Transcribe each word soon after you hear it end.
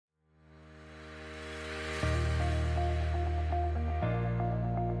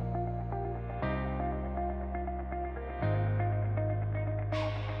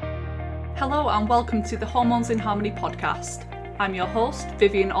Hello and welcome to the Hormones in Harmony podcast. I'm your host,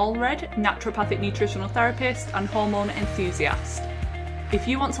 Vivian Allred, naturopathic nutritional therapist and hormone enthusiast. If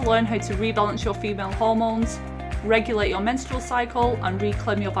you want to learn how to rebalance your female hormones, regulate your menstrual cycle and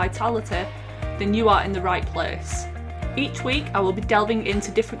reclaim your vitality, then you are in the right place. Each week I will be delving into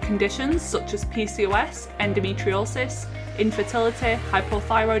different conditions such as PCOS, endometriosis, infertility,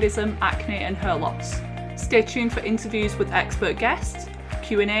 hypothyroidism, acne and hair loss. Stay tuned for interviews with expert guests,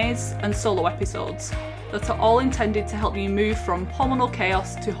 Q&As and solo episodes that are all intended to help you move from hormonal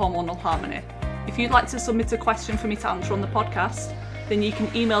chaos to hormonal harmony. If you'd like to submit a question for me to answer on the podcast, then you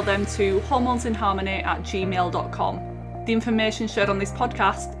can email them to hormonesinharmony@gmail.com. The information shared on this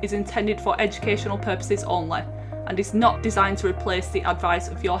podcast is intended for educational purposes only and is not designed to replace the advice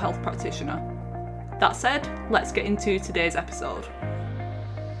of your health practitioner. That said, let's get into today's episode.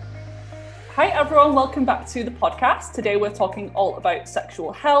 Hi everyone, welcome back to the podcast. Today we're talking all about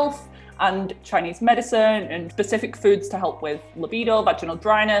sexual health and Chinese medicine and specific foods to help with libido, vaginal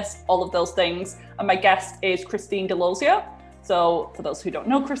dryness, all of those things. And my guest is Christine Delosier. So for those who don't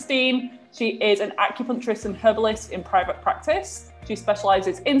know Christine, she is an acupuncturist and herbalist in private practice. She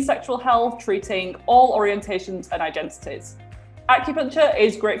specializes in sexual health, treating all orientations and identities. Acupuncture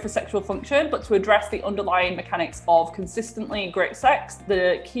is great for sexual function, but to address the underlying mechanics of consistently great sex,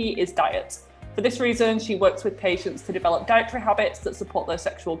 the key is diet. For this reason, she works with patients to develop dietary habits that support their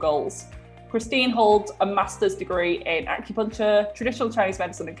sexual goals. Christine holds a master's degree in acupuncture, traditional Chinese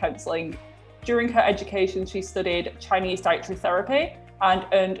medicine and counseling. During her education, she studied Chinese dietary therapy and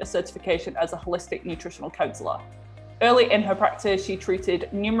earned a certification as a holistic nutritional counselor. Early in her practice, she treated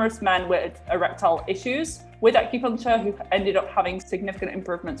numerous men with erectile issues with acupuncture who ended up having significant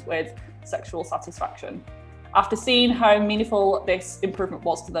improvements with sexual satisfaction. After seeing how meaningful this improvement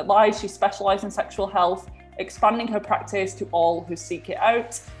was to their lives, she specialised in sexual health, expanding her practice to all who seek it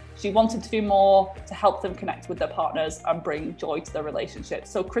out. She wanted to do more to help them connect with their partners and bring joy to their relationships.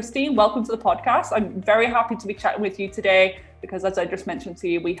 So Christine, welcome to the podcast. I'm very happy to be chatting with you today because, as I just mentioned to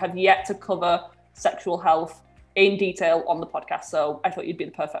you, we have yet to cover sexual health in detail on the podcast. So I thought you'd be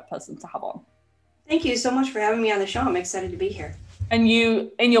the perfect person to have on. Thank you so much for having me on the show. I'm excited to be here. And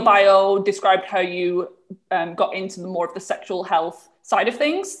you, in your bio, described how you got into more of the sexual health side of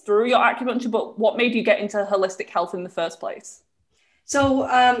things through your acupuncture, but what made you get into holistic health in the first place? So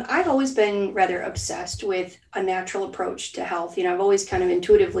I've always been rather obsessed with a natural approach to health. I've always kind of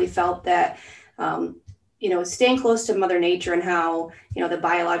intuitively felt that, staying close to Mother Nature and how, the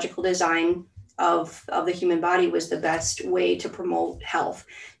biological design of the human body was the best way to promote health.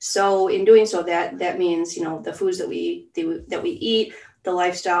 So in doing so, that means, the foods that we eat, the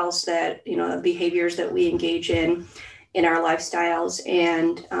lifestyles that, the behaviors that we engage in our lifestyles.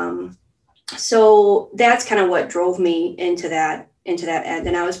 And so that's kind of what drove me into that end.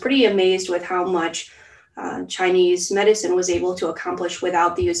 And I was pretty amazed with how much Chinese medicine was able to accomplish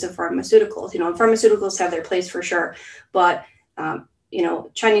without the use of pharmaceuticals. Pharmaceuticals have their place for sure, but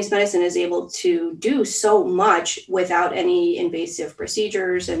Chinese medicine is able to do so much without any invasive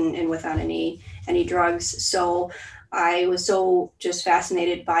procedures and without any drugs. So I was so just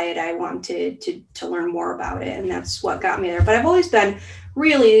fascinated by it. I wanted to learn more about it, and that's what got me there. But I've always been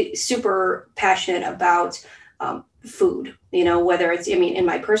really super passionate about food, whether it's, in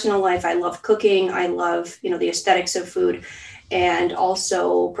my personal life, I love cooking. I love, the aesthetics of food. And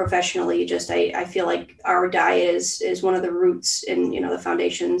also professionally, I feel like our diet is one of the roots and, the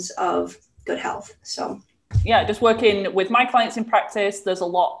foundations of good health. So, yeah, just working with my clients in practice, there's a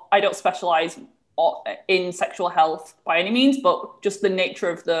lot. I don't specialize in sexual health by any means, but just the nature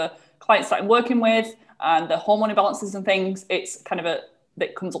of the clients that I'm working with and the hormone imbalances and things, it's kind of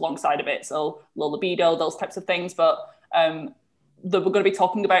that comes alongside of it. So low libido, those types of things. But we're going to be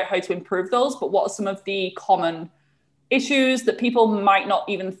talking about how to improve those. But what are some of the common issues that people might not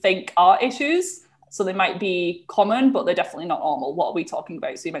even think are issues? So they might be common, but they're definitely not normal. What are we talking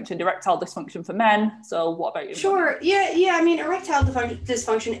about? So you mentioned erectile dysfunction for men. So what about you? Sure. Yeah. Erectile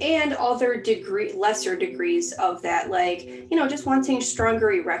dysfunction and other lesser degrees of that, like, just wanting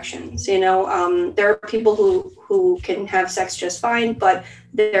stronger erections. There are people who can have sex just fine, but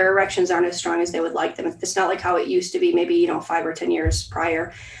their erections aren't as strong as they would like them. It's not like how it used to be, maybe, 5 or 10 years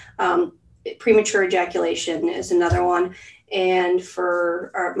prior. Premature ejaculation is another one. And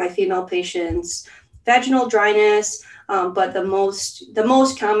for my female patients, vaginal dryness, but the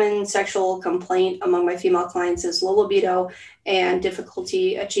most common sexual complaint among my female clients is low libido and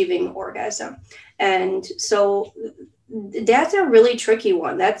difficulty achieving orgasm. And so that's a really tricky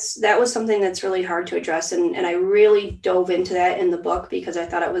one. That was something that's really hard to address. And I really dove into that in the book because I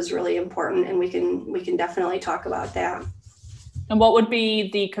thought it was really important, and we can definitely talk about that. And what would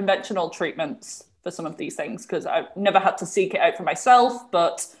be the conventional treatments for some of these things? Because I've never had to seek it out for myself,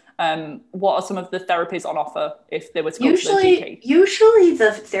 but what are some of the therapies on offer if they were to go to the GP? Usually the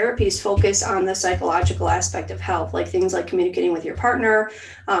therapies focus on the psychological aspect of health, like things like communicating with your partner,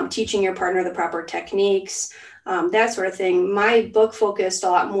 teaching your partner the proper techniques, that sort of thing. My book focused a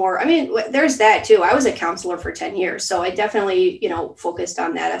lot more. I mean, there's that too. I was a counselor for 10 years, so I definitely, focused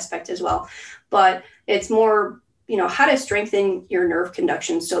on that aspect as well. But it's more, how to strengthen your nerve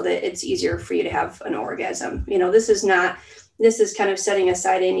conduction so that it's easier for you to have an orgasm. This is kind of setting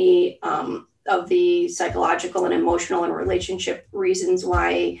aside any of the psychological and emotional and relationship reasons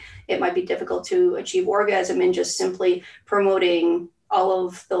why it might be difficult to achieve orgasm, and just simply promoting all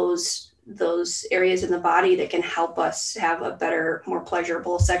of those areas in the body that can help us have a better, more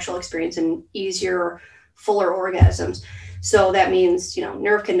pleasurable sexual experience and easier, fuller orgasms. So that means,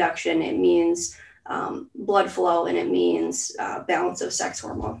 nerve conduction, it means blood flow, and it means balance of sex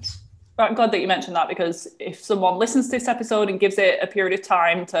hormones. I'm glad that you mentioned that, because if someone listens to this episode and gives it a period of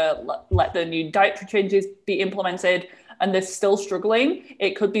time to let the new dietary changes be implemented and they're still struggling,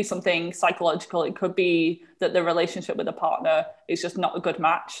 it could be something psychological. It could be that the relationship with a partner is just not a good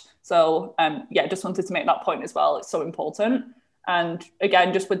match. So just wanted to make that point as well. It's so important. And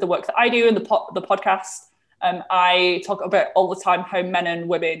again, just with the work that I do and the podcast, I talk about all the time how men and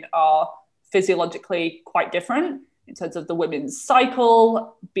women are physiologically quite different in terms of the women's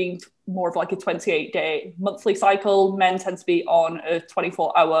cycle being more of like a 28-day monthly cycle. Men tend to be on a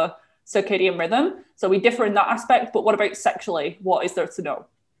 24-hour circadian rhythm. So we differ in that aspect. But what about sexually? What is there to know?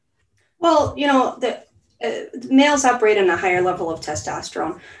 Well, the males operate in a higher level of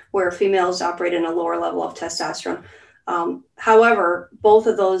testosterone, where females operate in a lower level of testosterone. However, both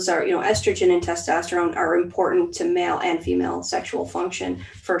of those are, estrogen and testosterone are important to male and female sexual function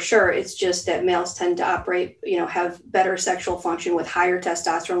for sure. It's just that males tend to operate, have better sexual function with higher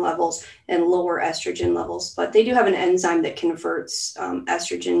testosterone levels and lower estrogen levels. But they do have an enzyme that converts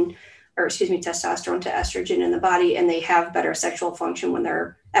testosterone to estrogen in the body, and they have better sexual function when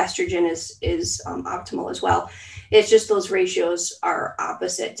their estrogen is optimal as well. It's just those ratios are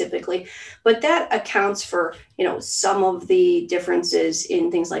opposite typically, but that accounts for, some of the differences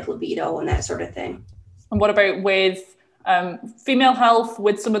in things like libido and that sort of thing. And what about with female health,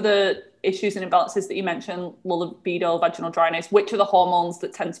 with some of the issues and imbalances that you mentioned, low libido, vaginal dryness? Which are the hormones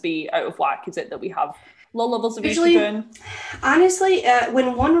that tend to be out of whack? Is it that we have low levels of estrogen? Honestly,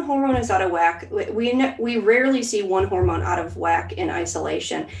 when one hormone is out of whack, we rarely see one hormone out of whack in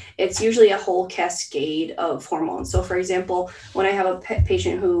isolation. It's usually a whole cascade of hormones. So for example, when I have a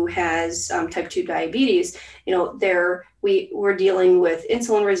patient who has type 2 diabetes, we're dealing with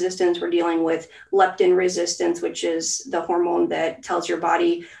insulin resistance, we're dealing with leptin resistance, which is the hormone that tells your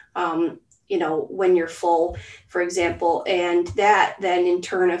body when you're full, for example, and that then in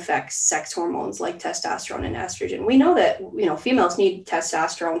turn affects sex hormones like testosterone and estrogen. We know that, females need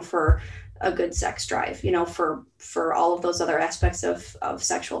testosterone for a good sex drive, for all of those other aspects of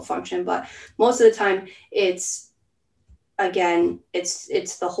sexual function. But most of the time it's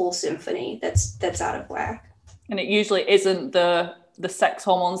the whole symphony that's out of whack. And it usually isn't the sex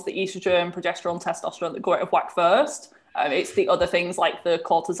hormones, the estrogen, progesterone, testosterone that go out of whack first. It's the other things like the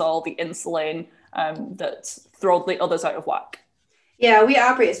cortisol, the insulin, that throw the others out of whack. Yeah, we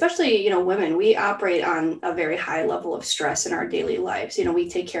operate, especially, women, we operate on a very high level of stress in our daily lives. We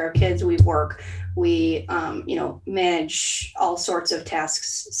take care of kids, we work, we, manage all sorts of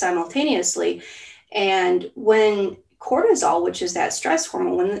tasks simultaneously. And when cortisol, which is that stress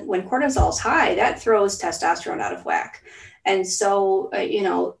hormone, when cortisol is high, that throws testosterone out of whack. And so,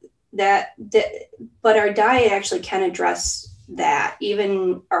 but our diet actually can address that,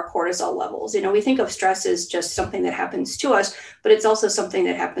 even our cortisol levels. We think of stress as just something that happens to us, but it's also something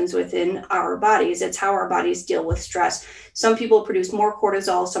that happens within our bodies. It's how our bodies deal with stress. Some people produce more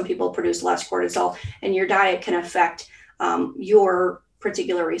cortisol, some people produce less cortisol, and your diet can affect your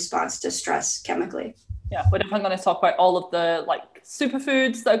particular response to stress chemically. Yeah, we're definitely going to talk about all of the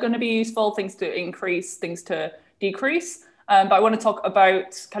superfoods that are going to be useful, things to increase, things to decrease. But I want to talk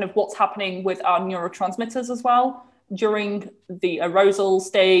about kind of what's happening with our neurotransmitters as well during the arousal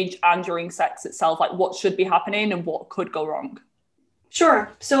stage and during sex itself, what should be happening and what could go wrong. Sure.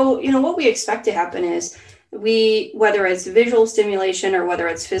 So, what we expect to happen is whether it's visual stimulation or whether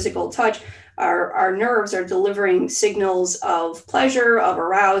it's physical touch, our nerves are delivering signals of pleasure, of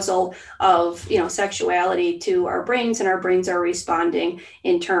arousal, of sexuality to our brains, and our brains are responding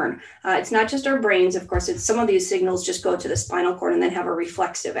in turn. It's not just our brains, of course. It's some of these signals just go to the spinal cord and then have a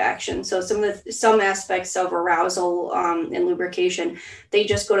reflexive action. So some aspects of arousal and lubrication, they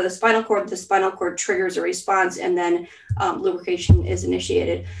just go to the spinal cord. The spinal cord triggers a response, and then lubrication is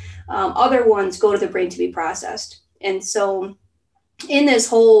initiated. Other ones go to the brain to be processed, and so in this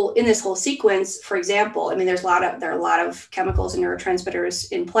whole sequence, for example, I mean, there are a lot of chemicals and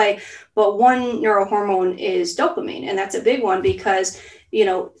neurotransmitters in play, but one neurohormone is dopamine, and that's a big one because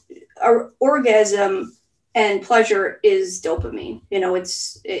our orgasm and pleasure is dopamine.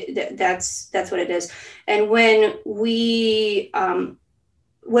 That's what it is. And when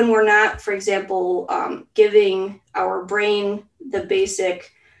we're not, for example, giving our brain the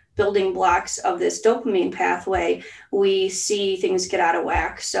basic building blocks of this dopamine pathway, we see things get out of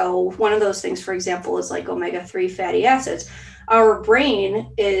whack. So one of those things, for example, is like omega-3 fatty acids. Our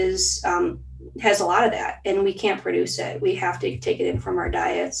brain has a lot of that, and we can't produce it. We have to take it in from our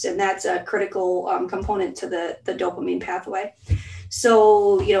diets, and that's a critical component to the dopamine pathway.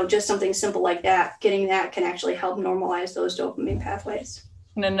 So, just something simple like that, getting that can actually help normalize those dopamine pathways.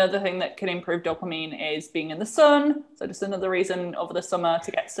 And another thing that can improve dopamine is being in the sun. So just another reason over the summer to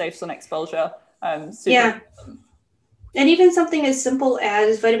get safe sun exposure. Yeah. And even something as simple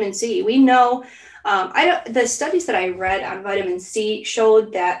as vitamin C. We know, the studies that I read on vitamin C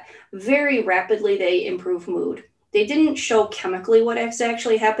showed that very rapidly they improve mood. They didn't show chemically what is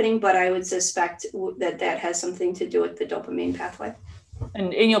actually happening, but I would suspect that has something to do with the dopamine pathway.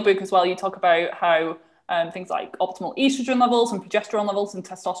 And in your book as well, you talk about how things like optimal estrogen levels and progesterone levels and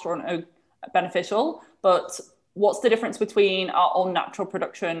testosterone are beneficial, but what's the difference between our own natural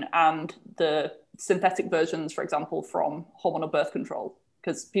production and the synthetic versions, for example, from hormonal birth control?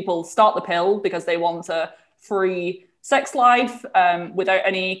 Because people start the pill because they want a free sex life without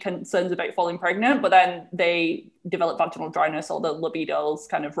any concerns about falling pregnant, but then they develop vaginal dryness or the libido's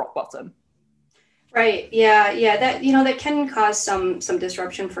kind of rock bottom. Right. Yeah. That, that can cause some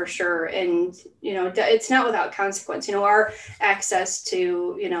disruption for sure. And, it's not without consequence. Our access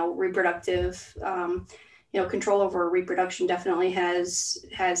to, reproductive, control over reproduction definitely has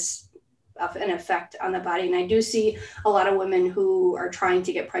an effect on the body. And I do see a lot of women who are trying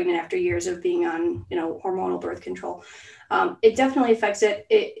to get pregnant after years of being on, hormonal birth control. It definitely affects it.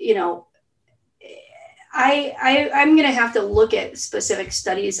 I'm going to have to look at specific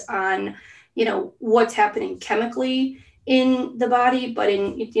studies on, what's happening chemically in the body, but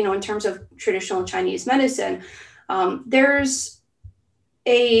in terms of traditional Chinese medicine, there's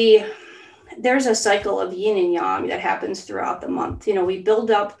a cycle of yin and yang that happens throughout the month.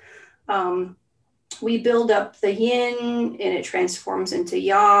 We build up the yin and it transforms into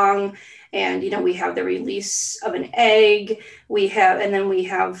yang, and we have the release of an egg, and then we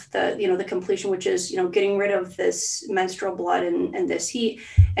have the completion, which is getting rid of this menstrual blood and this heat.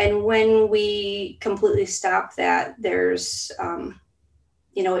 And when we completely stop that, there's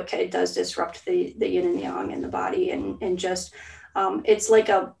it does disrupt the yin and yang in the body, and just it's like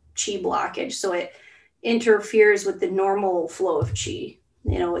a chi blockage, so it interferes with the normal flow of chi.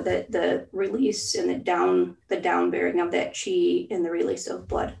 The release and the down bearing of that chi and the release of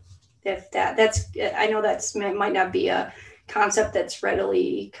blood. I know might not be a concept that's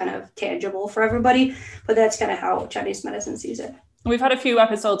readily kind of tangible for everybody, but that's kind of how Chinese medicine sees it. We've had a few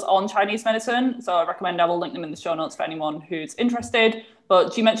episodes on Chinese medicine, so I recommend I will link them in the show notes for anyone who's interested.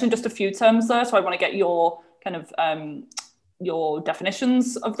 But you mentioned just a few terms there, so I want to get your kind of your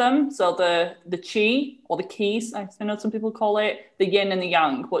definitions of them. So the qi, or the qis, I know some people call it, the yin and the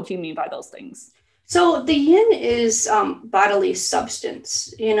yang. What do you mean by those things? So the yin is bodily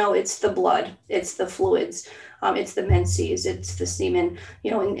substance. It's the blood, it's the fluids, it's the menses, it's the semen,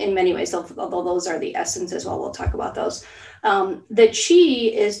 in many ways, although those are the essence as well. We'll talk about those. The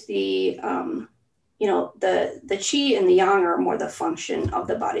qi is the qi and the yang are more the function of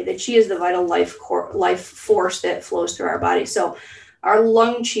the body. The qi is the vital life force that flows through our body. So our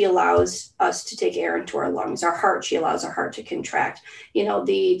lung qi allows us to take air into our lungs. Our heart qi allows our heart to contract.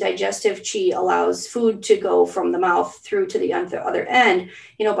 The digestive qi allows food to go from the mouth through to the other end,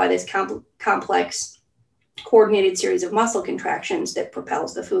 by this complex coordinated series of muscle contractions that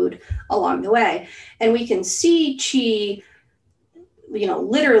propels the food along the way. And we can see qi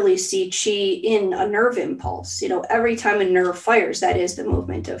literally see qi in a nerve impulse. Every time a nerve fires, that is the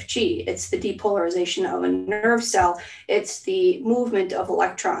movement of qi. It's the depolarization of a nerve cell. It's the movement of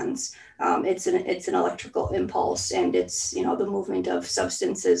electrons. It's an electrical impulse, and it's the movement of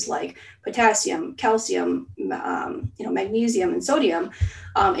substances like potassium, calcium, magnesium, and sodium,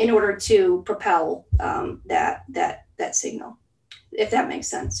 in order to propel that signal, if that makes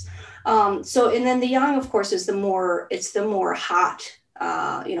sense. And then the yang, of course, is the more hot,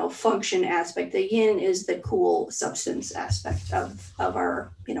 function aspect. The yin is the cool substance aspect of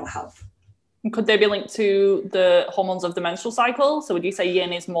our health. Could they be linked to the hormones of the menstrual cycle? So would you say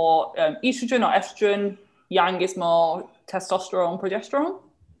yin is more estrogen or estrogen, yang is more testosterone, progesterone?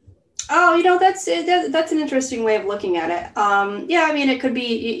 Oh, that's an interesting way of looking at it.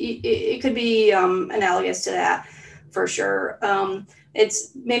 It could be analogous to that for sure.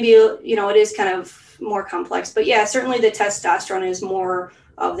 It's maybe, it is kind of more complex, but yeah, certainly the testosterone is more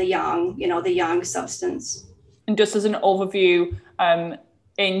of the yang substance. And just as an overview,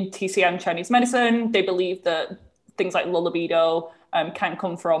 in TCM Chinese medicine, they believe that things like low libido can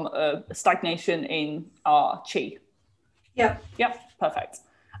come from a stagnation in our qi. Yep, perfect.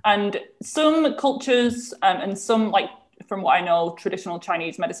 And some cultures and some, like from what I know, traditional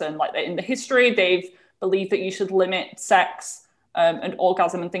Chinese medicine, like in the history, they've believed that you should limit sex and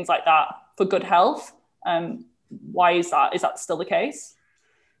orgasm and things like that for good health. Why is that? Is that still the case?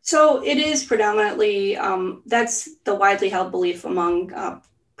 So it is predominantly, that's the widely held belief among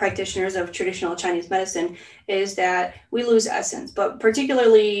practitioners of traditional Chinese medicine, is that we lose essence, but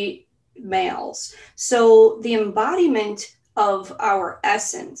particularly males. So the embodiment of our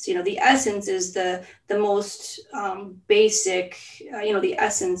essence, the essence is the most basic, the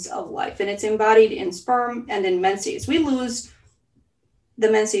essence of life, and it's embodied in sperm and in menses. We lose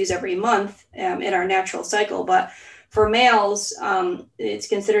the menses every month in our natural cycle, but for males, it's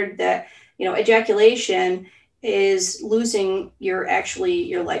considered that, ejaculation is losing your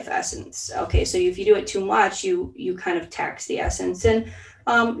life essence. Okay, so if you do it too much, you kind of tax the essence. And,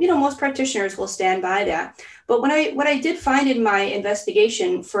 most practitioners will stand by that. But what I did find in my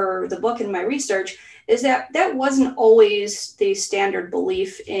investigation for the book and my research is that wasn't always the standard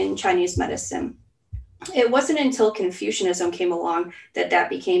belief in Chinese medicine. It wasn't until Confucianism came along that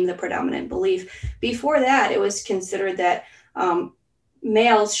became the predominant belief. Before that, it was considered that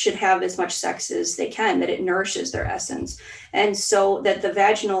males should have as much sex as they can, that it nourishes their essence. And so that the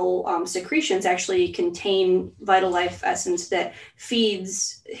vaginal secretions actually contain vital life essence that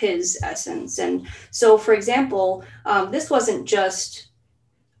feeds his essence. And so, for example, this wasn't just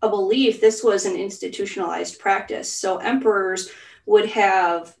a belief, this was an institutionalized practice. So emperors would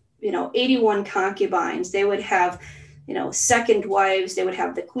have 81 concubines. They would have, second wives. They would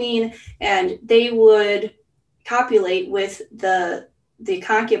have the queen, and they would copulate with the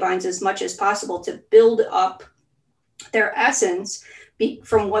concubines as much as possible to build up their essence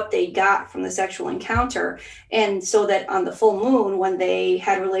from what they got from the sexual encounter. And so that on the full moon, when they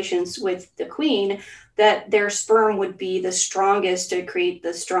had relations with the queen, that their sperm would be the strongest to create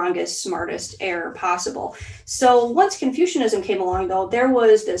the strongest, smartest heir possible. So once Confucianism came along, though, there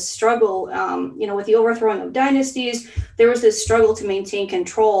was this struggle, with the overthrowing of dynasties, there was this struggle to maintain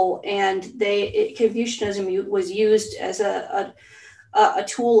control, and Confucianism was used as a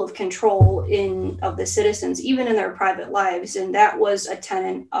tool of control of the citizens, even in their private lives. And that was a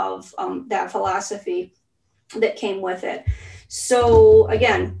tenet of that philosophy that came with it. So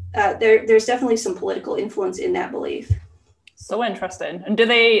again, there's definitely some political influence in that belief. So interesting. And do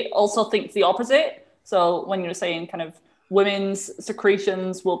they also think the opposite? So when you're saying kind of women's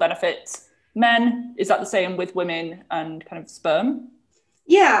secretions will benefit men, is that the same with women and kind of sperm?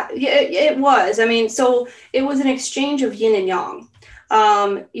 Yeah, it was. I mean, so it was an exchange of yin and yang.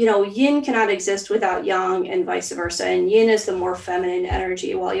 Yin cannot exist without yang and vice versa. And yin is the more feminine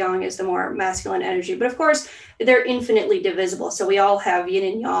energy, while yang is the more masculine energy. But of course, they're infinitely divisible. So we all have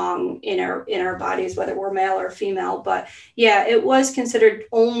yin and yang in our bodies, whether we're male or female. But yeah, it was considered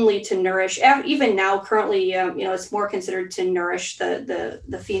only to nourish. Even now, currently, it's more considered to nourish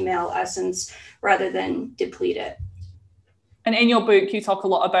the female essence rather than deplete it. And in your book, you talk a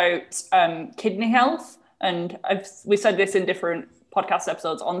lot about kidney health. And we said this in different podcast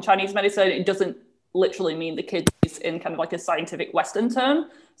episodes on Chinese medicine. It doesn't literally mean the kidneys in kind of like a scientific Western term.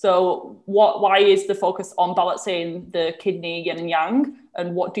 So why is the focus on balancing the kidney yin and yang?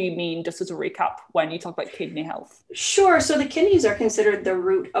 And what do you mean, just as a recap, when you talk about kidney health? Sure. So the kidneys are considered the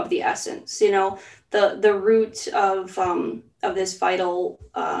root of the essence, the root of this vital,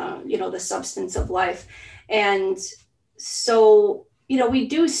 the substance of life. And so, we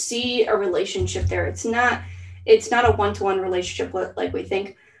do see a relationship there. It's not it's not a one-to-one relationship like we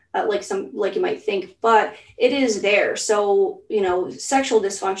think, like you might think, but it is there. So, sexual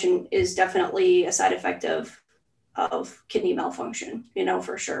dysfunction is definitely a side effect of kidney malfunction,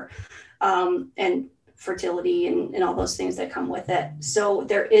 for sure. And fertility and all those things that come with it. So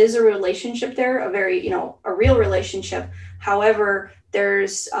there is a relationship there, a very, a real relationship. However,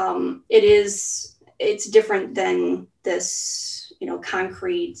 there's, it's different than this,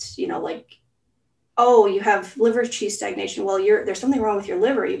 concrete, like, oh, you have liver qi stagnation. Well, there's something wrong with your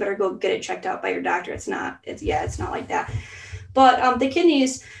liver. You better go get it checked out by your doctor. It's not like that. But the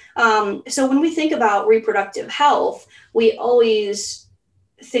kidneys, so when we think about reproductive health, we always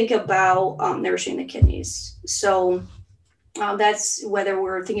think about nourishing the kidneys. So that's whether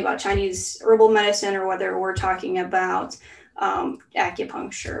we're thinking about Chinese herbal medicine or whether we're talking about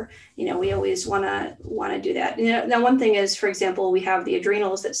acupuncture. We always want to do that. Now, one thing is, for example, we have the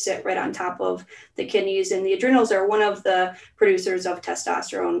adrenals that sit right on top of the kidneys, and the adrenals are one of the producers of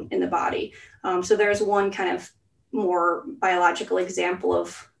testosterone in the body. So there's one kind of more biological example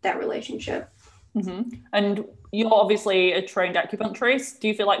of that relationship. Mm-hmm. And you're obviously a trained acupuncturist. Do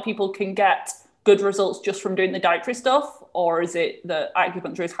you feel like people can get good results just from doing the dietary stuff, or is it that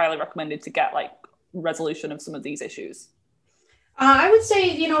acupuncture is highly recommended to get like resolution of some of these issues? I would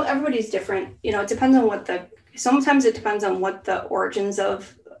say, everybody's different. It depends on sometimes it depends on what the origins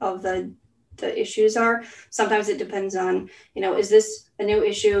of the issues are. Sometimes it depends on, is this a new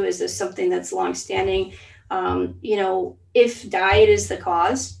issue? Is this something that's longstanding? If diet is the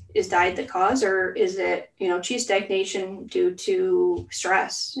cause, or is it, qi stagnation due to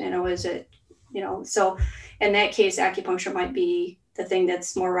stress? Is it, so in that case, acupuncture might be the thing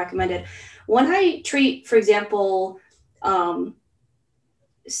that's more recommended. When I treat, for example,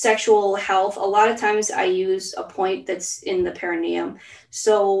 sexual health, a lot of times I use a point that's in the perineum.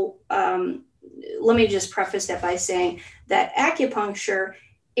 So let me just preface that by saying that acupuncture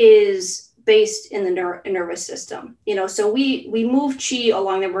is based in the nervous system. So we move qi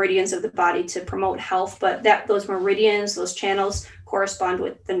along the meridians of the body to promote health, but those meridians, those channels correspond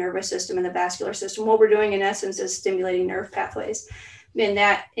with the nervous system and the vascular system. What we're doing in essence is stimulating nerve pathways. And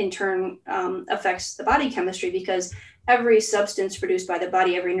that in turn affects the body chemistry, because every substance produced by the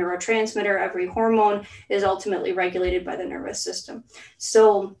body, every neurotransmitter, every hormone is ultimately regulated by the nervous system.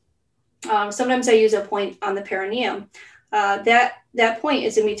 So sometimes I use a point on the perineum. That point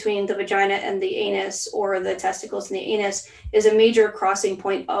is in between the vagina and the anus, or the testicles and the anus, is a major crossing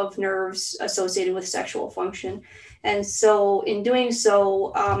point of nerves associated with sexual function. And so in doing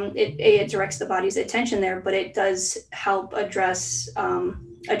so, it directs the body's attention there, but it does help address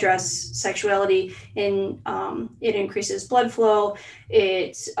sexuality. It increases blood flow.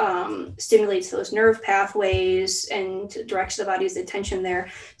 It stimulates those nerve pathways and directs the body's attention there.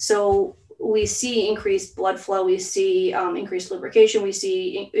 So we see increased blood flow, we see increased lubrication, we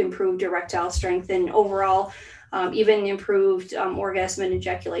see improved erectile strength, and overall even improved orgasm and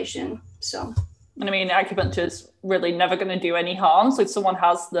ejaculation. So, and I mean, acupuncture is really never going to do any harm. So if someone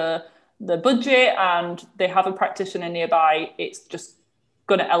has the budget and they have a practitioner nearby, it's just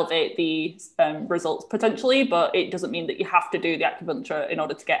going to elevate the results potentially, but it doesn't mean that you have to do the acupuncture in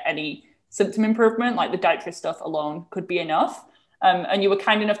order to get any symptom improvement. Like the dietary stuff alone could be enough. And you were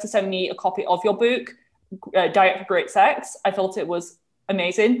kind enough to send me a copy of your book, Diet for Great Sex. I thought it was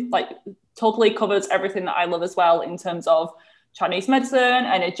amazing. Like, totally covers everything that I love as well in terms of Chinese medicine,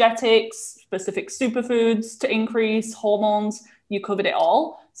 energetics, specific superfoods to increase hormones. You covered it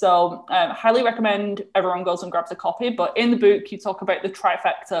all. So highly recommend everyone goes and grabs a copy. But in the book, you talk about the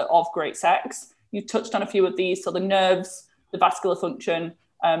trifecta of great sex. You touched on a few of these. So the nerves, the vascular function,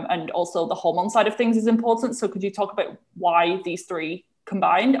 and also the hormone side of things is important. So could you talk about why these three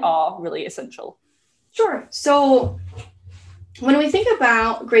combined are really essential? Sure. So when we think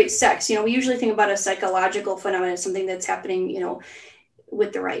about great sex, we usually think about a psychological phenomenon, something that's happening,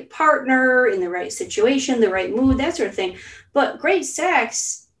 with the right partner, in the right situation, the right mood, that sort of thing. But great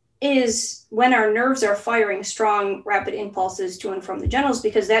sex is when our nerves are firing strong, rapid impulses to and from the genitals,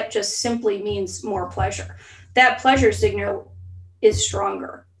 because that just simply means more pleasure. That pleasure signal is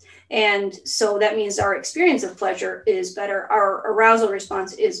stronger. And so that means our experience of pleasure is better. Our arousal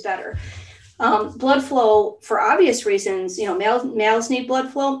response is better. Blood flow, for obvious reasons, males need blood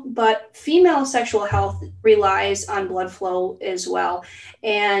flow, but female sexual health relies on blood flow as well.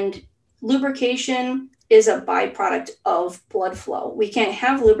 And lubrication is a byproduct of blood flow. We can't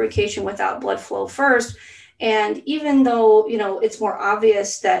have lubrication without blood flow first. And even though, it's more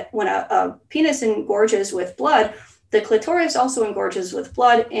obvious that when a penis engorges with blood, the clitoris also engorges with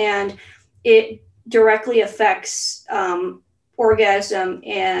blood, and it directly affects orgasm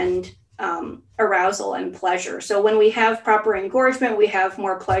and arousal and pleasure. So when we have proper engorgement, we have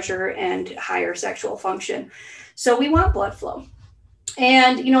more pleasure and higher sexual function. So we want blood flow.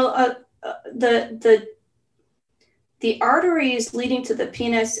 And, the arteries leading to the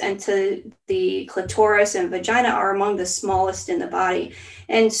penis and to the clitoris and vagina are among the smallest in the body.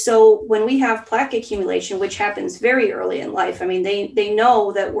 And so when we have plaque accumulation, which happens very early in life, I mean, they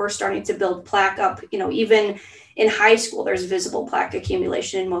know that we're starting to build plaque up, even in high school, there's visible plaque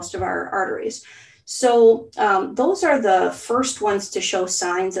accumulation in most of our arteries. So those are the first ones to show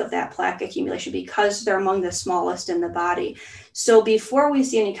signs of that plaque accumulation because they're among the smallest in the body. So before we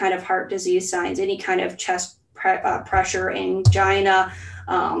see any kind of heart disease signs, any kind of chest pressure, angina,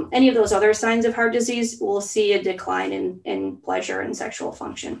 any of those other signs of heart disease, we'll see a decline in pleasure and sexual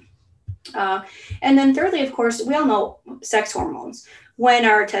function. And then thirdly, of course, we all know sex hormones. When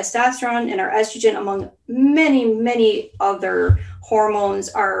our testosterone and our estrogen, among many, many other hormones,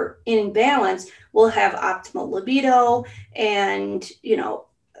 are in balance, we'll have optimal libido and,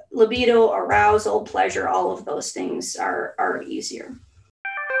 libido, arousal, pleasure, all of those things are easier.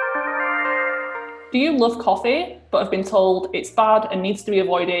 Do you love coffee, but have been told it's bad and needs to be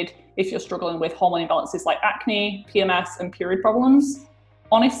avoided if you're struggling with hormone imbalances like acne, PMS, and period problems?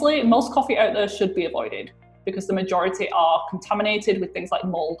 Honestly, most coffee out there should be avoided because the majority are contaminated with things like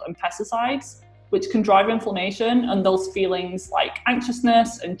mold and pesticides, which can drive inflammation and those feelings like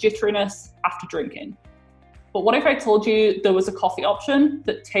anxiousness and jitteriness after drinking. But what if I told you there was a coffee option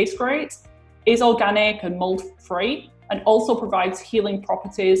that tastes great, is organic and mold-free, and also provides healing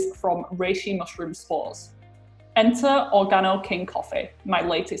properties from reishi mushroom spores? Enter Organo King Coffee, my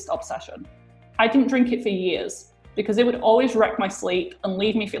latest obsession. I didn't drink it for years because it would always wreck my sleep and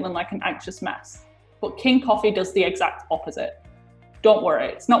leave me feeling like an anxious mess. But King Coffee does the exact opposite. Don't worry,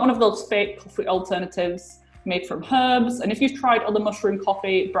 it's not one of those fake coffee alternatives made from herbs. And if you've tried other mushroom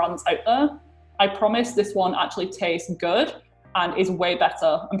coffee brands out there, I promise this one actually tastes good and is way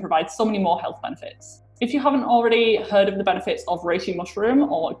better and provides so many more health benefits. If you haven't already heard of the benefits of reishi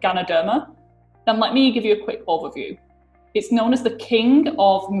mushroom or Ganoderma, then let me give you a quick overview. It's known as the king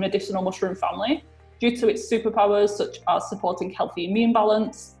of medicinal mushroom family due to its superpowers such as supporting healthy immune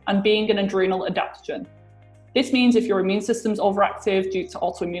balance and being an adrenal adaptogen. This means if your immune system's overactive due to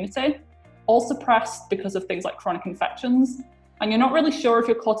autoimmunity, or suppressed because of things like chronic infections, and you're not really sure if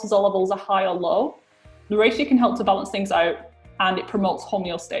your cortisol levels are high or low, the reishi can help to balance things out and it promotes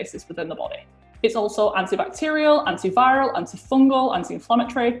homeostasis within the body. It's also antibacterial, antiviral, antifungal,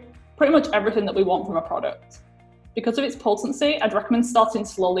 anti-inflammatory, pretty much everything that we want from a product. Because of its potency, I'd recommend starting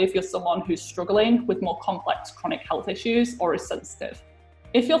slowly if you're someone who's struggling with more complex chronic health issues or is sensitive.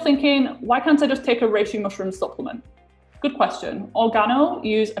 If you're thinking, why can't I just take a reishi mushroom supplement? Good question. Organo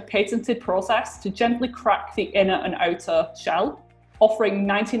use a patented process to gently crack the inner and outer shell, offering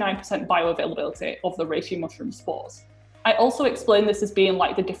 99% bioavailability of the reishi mushroom spores. I also explain this as being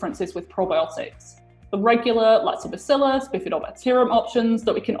like the differences with probiotics. The regular Lactobacillus, Bifidobacterium options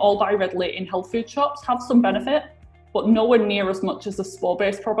that we can all buy readily in health food shops have some benefit, but nowhere near as much as the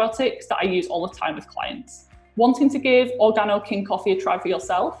spore-based probiotics that I use all the time with clients. Wanting to give Organo King Coffee a try for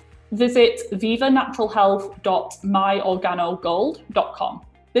yourself? Visit vivanaturalhealth.myorganogold.com.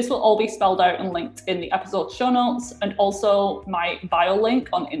 This will all be spelled out and linked in the episode show notes and also my bio link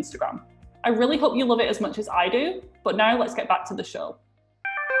on Instagram. I really hope you love it as much as I do, but now let's get back to the show.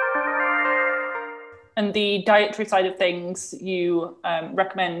 And the dietary side of things, you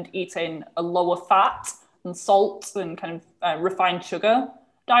recommend eating a lower fat and salt and kind of refined sugar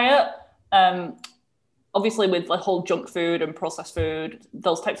diet. Obviously with the whole junk food and processed food,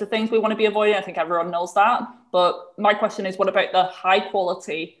 those types of things we want to be avoiding. I think everyone knows that. But my question is, what about the high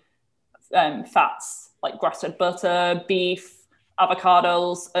quality fats like grass-fed butter, beef,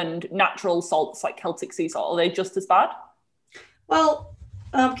 avocados, and natural salts like Celtic sea salt? Are they just as bad? Well,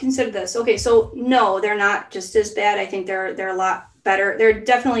 consider this. Okay, so no, they're not just as bad. I think they're a lot better. They're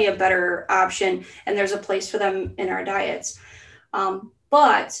definitely a better option, and there's a place for them in our diets.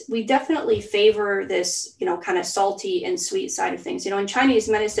 But we definitely favor this, kind of salty and sweet side of things. In Chinese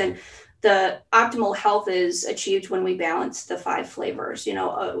medicine, the optimal health is achieved when we balance the 5 flavors.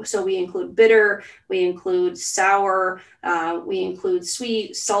 So we include bitter, we include sour, we include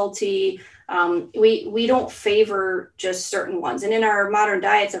sweet, salty. We don't favor just certain ones. And in our modern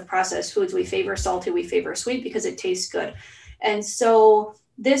diets of processed foods, we favor salty, we favor sweet because it tastes good. And so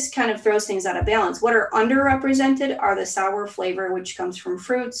this kind of throws things out of balance. What are underrepresented are the sour flavor, which comes from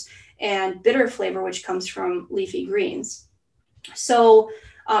fruits, and bitter flavor, which comes from leafy greens. So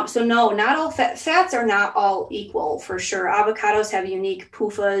So no, not all fats are not all equal for sure. Avocados have unique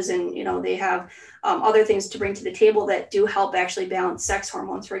PUFAs, and they have other things to bring to the table that do help actually balance sex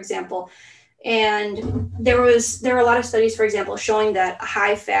hormones, for example. And there are a lot of studies, for example, showing that a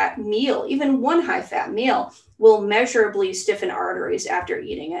high fat meal, even one high fat meal, will measurably stiffen arteries after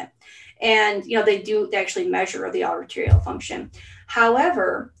eating it. And they actually measure the arterial function.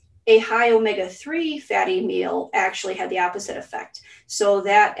 However, a high omega-3 fatty meal actually had the opposite effect. So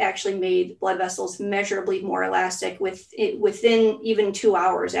that actually made blood vessels measurably more elastic within even 2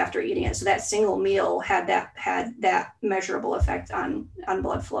 hours after eating it. So that single meal had that measurable effect on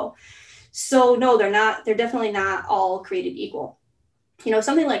blood flow. So no, they're definitely not all created equal.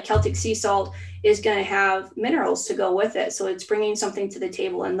 Something like Celtic sea salt is going to have minerals to go with it. So it's bringing something to the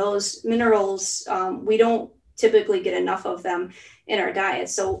table. And those minerals, we don't typically get enough of them in our diet.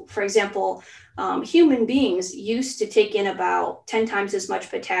 So for example, human beings used to take in about 10 times as much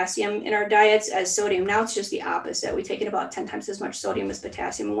potassium in our diets as sodium. Now it's just the opposite. We take in about 10 times as much sodium as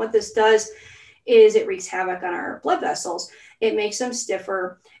potassium. And what this does is it wreaks havoc on our blood vessels. It makes them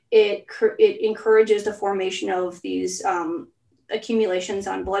stiffer. It encourages the formation of these accumulations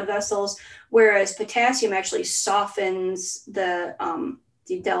on blood vessels, whereas potassium actually softens the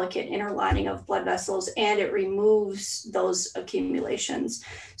delicate inner lining of blood vessels, and it removes those accumulations.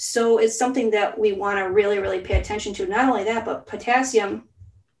 So it's something that we want to really, really pay attention to. Not only that, but potassium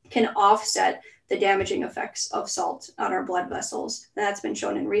can offset the damaging effects of salt on our blood vessels. That's been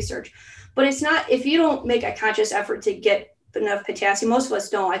shown in research. But it's not, if you don't make a conscious effort to get enough potassium, most of us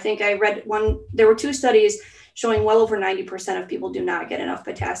don't. I think I read there were 2 studies showing well over 90% of people do not get enough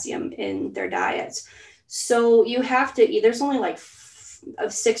potassium in their diets. So you have to eat, there's only like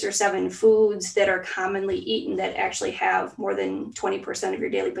 6 or 7 foods that are commonly eaten that actually have more than 20% of your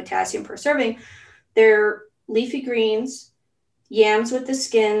daily potassium per serving. They're leafy greens, yams with the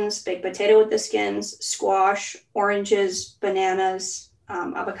skins, baked potato with the skins, squash, oranges, bananas,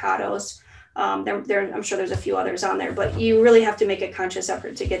 avocados. I'm sure there's a few others on there, but you really have to make a conscious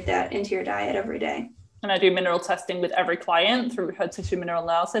effort to get that into your diet every day. And I do mineral testing with every client through her tissue mineral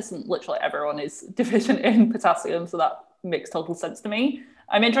analysis, and literally everyone is deficient in potassium. So that makes total sense to me.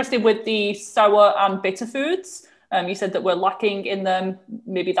 I'm interested with the sour and bitter foods. You said that we're lacking in them.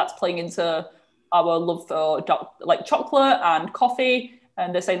 Maybe that's playing into our love for like chocolate and coffee.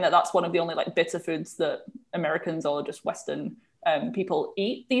 And they're saying that that's one of the only like bitter foods that Americans or just Western people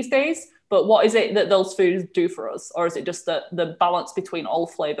eat these days. But what is it that those foods do for us? Or is it just that the balance between all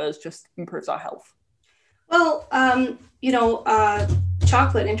flavors just improves our health? Well,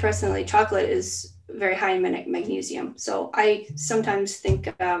 chocolate, interestingly, chocolate is very high in magnesium. So I sometimes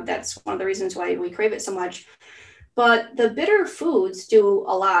think that's one of the reasons why we crave it so much. But the bitter foods do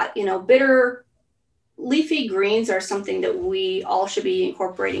a lot. Bitter leafy greens are something that we all should be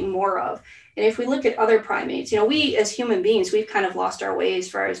incorporating more of. And if we look at other primates, we as human beings, we've kind of lost our ways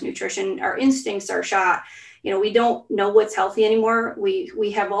as far as nutrition. Our instincts are shot. We don't know what's healthy anymore.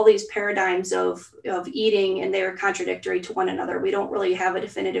 We have all these paradigms of eating, and they're contradictory to one another. We don't really have a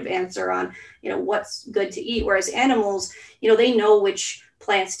definitive answer on, what's good to eat. Whereas animals, they know which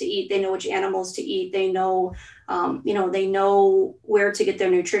plants to eat. They know which animals to eat. They know, they know where to get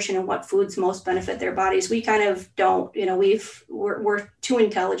their nutrition and what foods most benefit their bodies. We kind of don't, we're too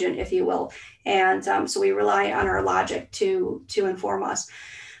intelligent, if you will. And so we rely on our logic to inform us.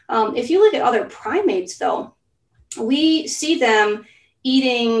 If you look at other primates, though, we see them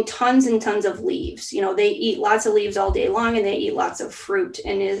eating tons and tons of leaves. They eat lots of leaves all day long, and they eat lots of fruit.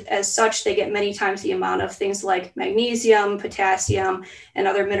 And as such, they get many times the amount of things like magnesium, potassium, and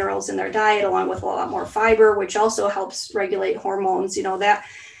other minerals in their diet, along with a lot more fiber, which also helps regulate hormones.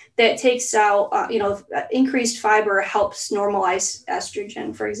 That takes out, increased fiber helps normalize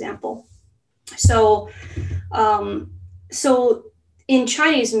estrogen, for example. So in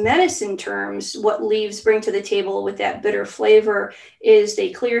Chinese medicine terms, what leaves bring to the table with that bitter flavor is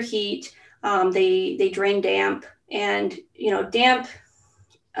they clear heat, they drain damp, and damp.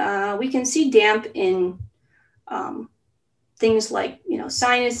 We can see damp in things like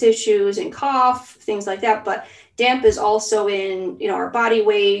sinus issues and cough, things like that. But damp is also in our body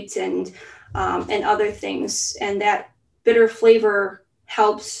weight and other things, and that bitter flavor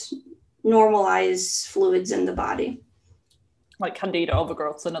helps normalize fluids in the body. Like Candida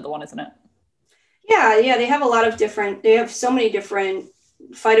overgrowth's another one, isn't it? Yeah, they have so many different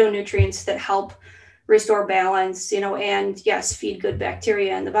phytonutrients that help restore balance, and yes, feed good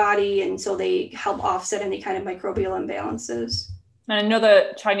bacteria in the body. And so they help offset any kind of microbial imbalances. And I know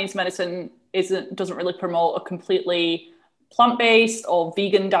that Chinese medicine doesn't really promote a completely plant-based or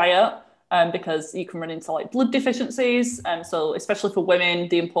vegan diet. because you can run into like blood deficiencies. So especially for women,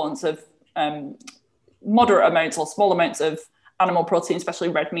 the importance of moderate amounts or small amounts of animal protein, especially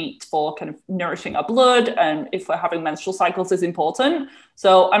red meat, for kind of nourishing our blood, and if we're having menstrual cycles, is important.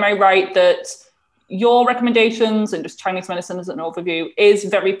 So am I right that your recommendations and just Chinese medicine as an overview is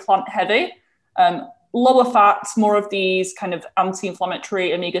very plant heavy, lower fats, more of these kind of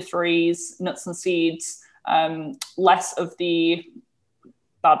anti-inflammatory omega-3s, nuts and seeds, less of the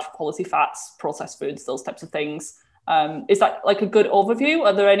bad quality fats, processed foods, those types of things? Is that like a good overview?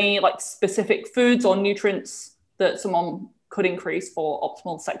 Are there any like specific foods or nutrients that someone could increase for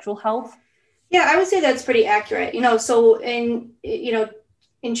optimal sexual health? Yeah, I would say that's pretty accurate. So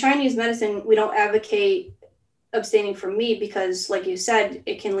in Chinese medicine, we don't advocate abstaining from meat because, like you said,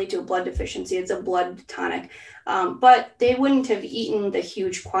 it can lead to a blood deficiency. It's a blood tonic. But they wouldn't have eaten the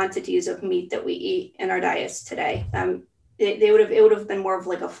huge quantities of meat that we eat in our diets today. It would have been more of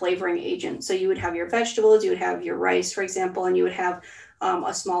like a flavoring agent. So you would have your vegetables, you would have your rice, for example, and you would have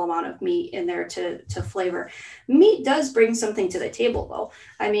a small amount of meat in there to flavor. Meat does bring something to the table, though.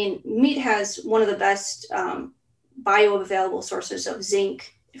 I mean, meat has one of the best bioavailable sources of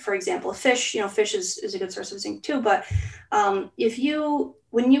zinc. For example, fish is a good source of zinc too. But when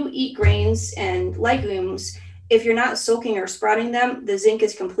you eat grains and legumes, if you're not soaking or sprouting them, the zinc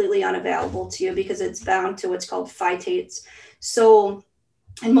is completely unavailable to you because it's bound to what's called phytates. So,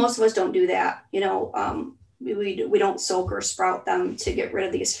 and most of us don't do that. We don't soak or sprout them to get rid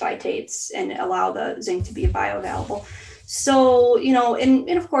of these phytates and allow the zinc to be bioavailable. So, and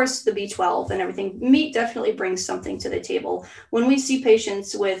of course the B12 and everything, meat definitely brings something to the table. When we see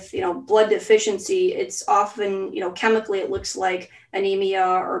patients with, blood deficiency, it's often, chemically it looks like anemia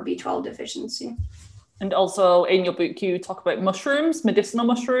or B12 deficiency. And also in your book, you talk about mushrooms, medicinal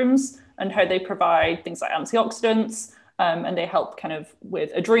mushrooms, and how they provide things like antioxidants, and they help kind of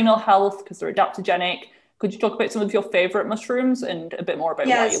with adrenal health because they're adaptogenic. Could you talk about some of your favorite mushrooms and a bit more about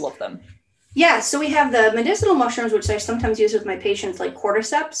why you love them? Yeah, so we have the medicinal mushrooms, which I sometimes use with my patients, like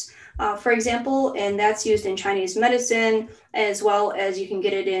cordyceps, for example, and that's used in Chinese medicine, as well as you can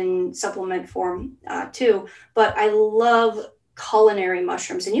get it in supplement form too. But I love culinary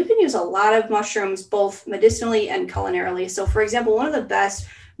mushrooms, and you can use a lot of mushrooms, both medicinally and culinarily. So for example, one of the best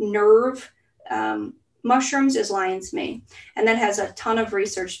nerve mushrooms is lion's mane, and that has a ton of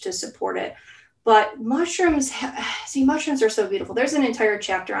research to support it. But mushrooms are so beautiful. There's an entire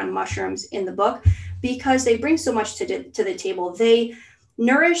chapter on mushrooms in the book because they bring so much to the table. They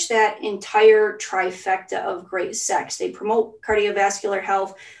nourish that entire trifecta of great sex. They promote cardiovascular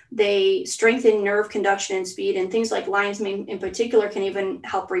health. They strengthen nerve conduction and speed, and things like lion's mane in particular can even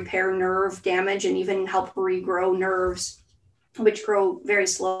help repair nerve damage and even help regrow nerves, which grow very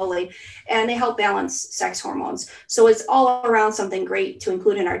slowly, and they help balance sex hormones. So it's all around something great to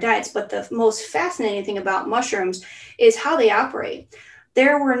include in our diets. But the most fascinating thing about mushrooms is how they operate.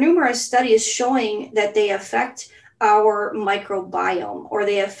 There were numerous studies showing that they affect our microbiome, or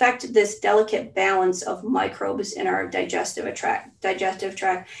they affect this delicate balance of microbes in our digestive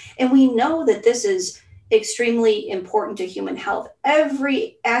tract. And we know that this is extremely important to human health.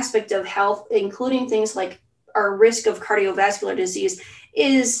 Every aspect of health, including things like our risk of cardiovascular disease,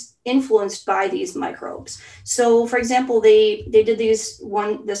 is influenced by these microbes. So for example, they did this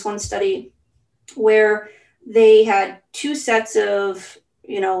one study where they had two sets of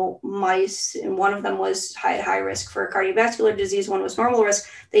mice, and one of them was high risk for cardiovascular disease, one was normal risk.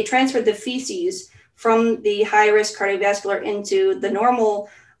 They transferred the feces from the high risk cardiovascular into the normal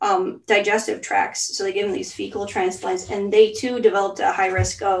digestive tracts. So they gave them these fecal transplants, and they too developed a high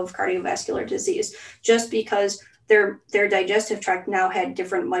risk of cardiovascular disease just because their digestive tract now had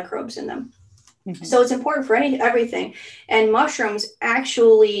different microbes in them. Mm-hmm. So it's important for everything. And mushrooms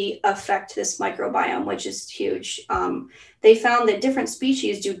actually affect this microbiome, which is huge. They found that different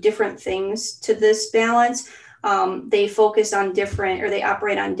species do different things to this balance. They focus on they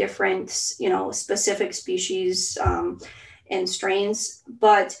operate on different, specific species and strains,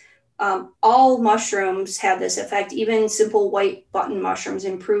 but all mushrooms have this effect. Even simple white button mushrooms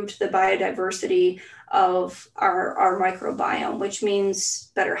improved the biodiversity of our microbiome, which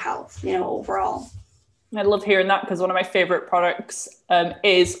means better health, overall. I love hearing that because one of my favorite products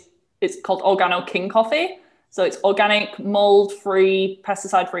it's called Organo King Coffee. So it's organic, mold-free,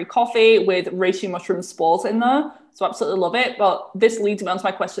 pesticide-free coffee with reishi mushroom spores in there. So I absolutely love it. But this leads me on to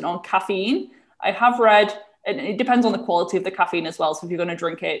my question on caffeine. I have read, and it depends on the quality of the caffeine as well. So if you're going to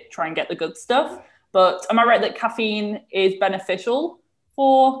drink it, try and get the good stuff. But am I right that caffeine is beneficial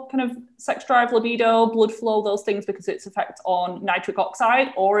for kind of sex drive, libido, blood flow, those things, because its effect on nitric oxide?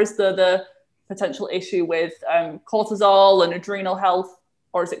 Or is there the potential issue with cortisol and adrenal health?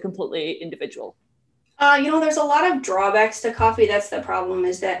 or is it completely individual? There's a lot of drawbacks to coffee. That's the problem,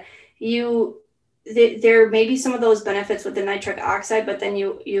 is that there may be some of those benefits with the nitric oxide, but then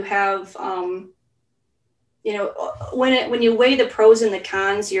you have, when you weigh the pros and the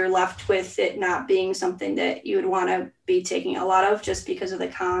cons, you're left with it not being something that you would want to be taking a lot of, just because of the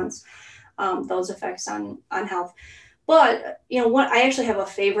cons, those effects on health. But, I actually have a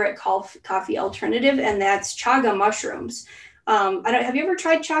favorite coffee alternative, and that's chaga mushrooms. Have you ever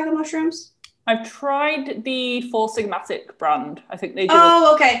tried chaga mushrooms? I've tried the Four Sigmatic brand. I think they do.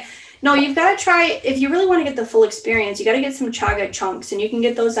 Oh, okay. No, you've got to try, if you really want to get the full experience, you got to get some chaga chunks, and you can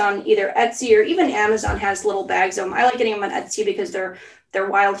get those on either Etsy or even Amazon has little bags of them. I like getting them on Etsy because they're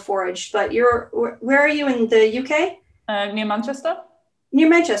wild foraged. But where are you in the UK? Near Manchester. Near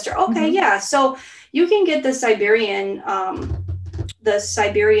Manchester. Okay, Mm-hmm. yeah. So you can get the Siberian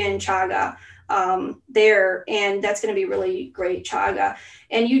chaga there, and that's going to be really great chaga.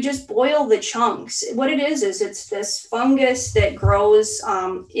 And you just boil the chunks. What it is it's this fungus that grows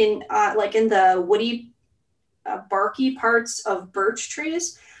in the woody, barky parts of birch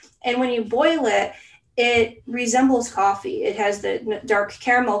trees. And when you boil it, it resembles coffee. It has the dark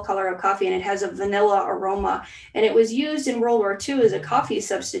caramel color of coffee, and it has a vanilla aroma. And it was used in World War II as a coffee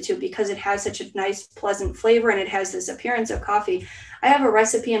substitute because it has such a nice, pleasant flavor, and it has this appearance of coffee. I have a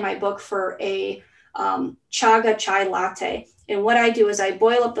recipe in my book for a chaga chai latte. And what I do is I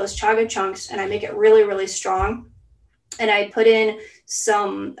boil up those chaga chunks, and I make it really, really strong. And I put in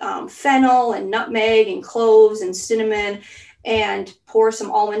some fennel and nutmeg and cloves and cinnamon, and pour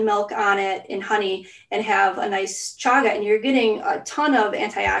some almond milk on it and honey, and have a nice chaga. And you're getting a ton of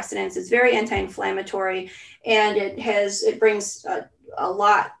antioxidants. It's very anti-inflammatory, and it brings a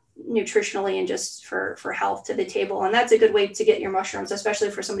lot nutritionally and just for health to the table. And that's a good way to get your mushrooms, especially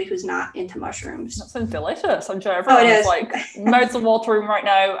for somebody who's not into mushrooms. That sounds delicious. I'm sure everyone's mouths are watering right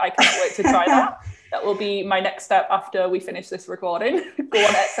now. I can't wait to try that. That will be my next step after we finish this recording. Go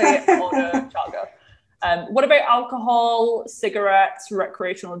on Etsy and order chaga. What about alcohol, cigarettes,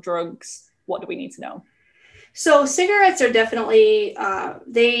 recreational drugs? What do we need to know? So cigarettes are definitely,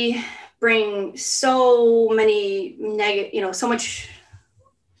 they bring so many negative, so much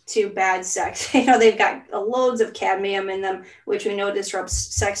to bad sex. They've got loads of cadmium in them, which we know disrupts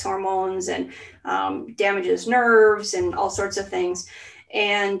sex hormones and damages nerves and all sorts of things,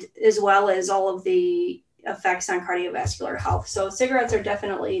 and as well as all of the effects on cardiovascular health. So cigarettes are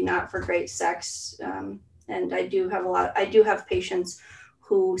definitely not for great sex. And I do have patients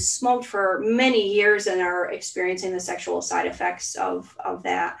who smoked for many years and are experiencing the sexual side effects of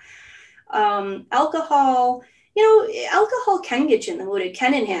that. Alcohol, alcohol can get you in the mood. It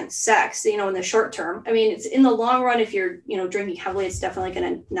can enhance sex, in the short term. I mean, it's in the long run, if you're, drinking heavily, it's definitely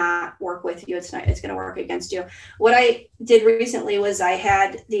going to not work with you. It's going to work against you. What I did recently was I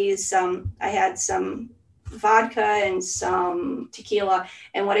had some vodka and some tequila.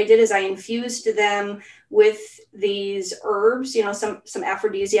 And what I did is I infused them with these herbs, some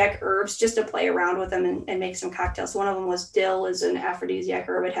aphrodisiac herbs, just to play around with them and make some cocktails. One of them was dill, is an aphrodisiac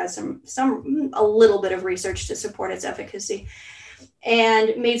herb. It has a little bit of research to support its efficacy,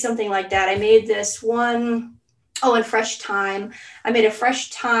 and made something like that. I made this one, and fresh thyme. I made a fresh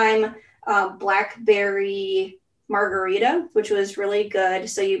thyme blackberry margarita, which was really good.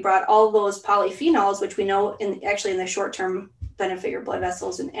 So you brought all those polyphenols, which we know in the short term benefit your blood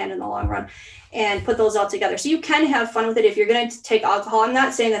vessels and in the long run, and put those all together. So you can have fun with it if you're going to take alcohol. I'm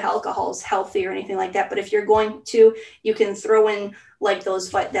not saying that alcohol is healthy or anything like that, but if you're going to, you can throw in like a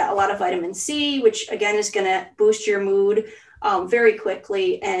lot of vitamin C, which again is going to boost your mood very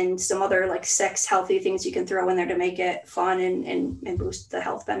quickly, and some other like sex healthy things you can throw in there to make it fun and boost the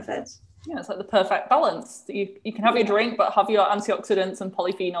health benefits. Yeah, it's like the perfect balance. You can have your drink, but have your antioxidants and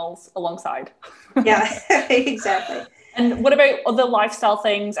polyphenols alongside. Yeah, exactly. And what about other lifestyle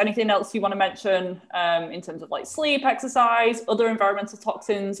things? Anything else you want to mention in terms of like sleep, exercise, other environmental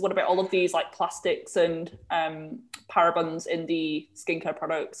toxins? What about all of these like plastics and parabens in the skincare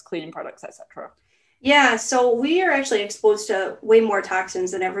products, cleaning products, etc.? Yeah, so we are actually exposed to way more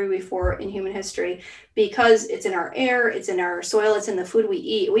toxins than ever before in human history, because it's in our air, it's in our soil, it's in the food we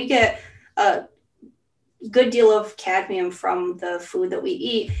eat. We get a good deal of cadmium from the food that we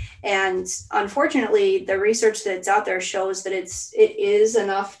eat. And unfortunately, the research that's out there shows that it is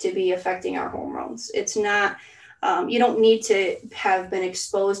enough to be affecting our hormones. It's not, you don't need to have been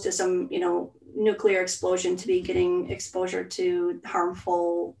exposed to some, nuclear explosion to be getting exposure to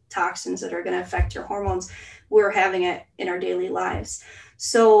harmful toxins that are going to affect your hormones. We're having it in our daily lives.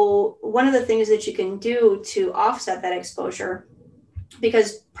 So one of the things that you can do to offset that exposure,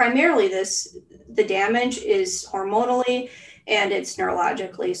 because primarily the damage is hormonally and it's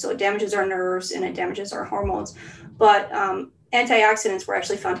neurologically. So it damages our nerves and it damages our hormones. But antioxidants were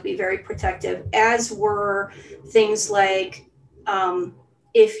actually found to be very protective, as were things like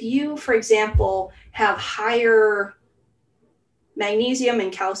if you, for example, have higher magnesium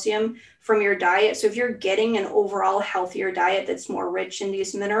and calcium from your diet. So if you're getting an overall healthier diet that's more rich in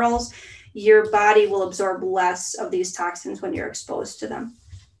these minerals, your body will absorb less of these toxins when you're exposed to them.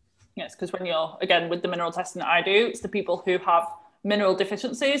 Yes, because when you're, again, with the mineral testing that I do, it's the people who have mineral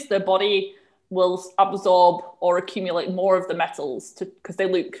deficiencies, their body will absorb or accumulate more of the metals because they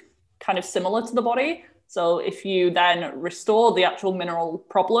look kind of similar to the body. So if you then restore the actual mineral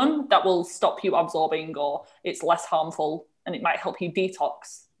problem, that will stop you absorbing, or it's less harmful, and it might help you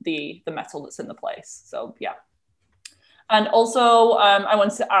detox the metal that's in the place. So yeah. And also I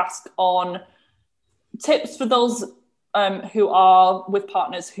wanted to ask on tips for those who are with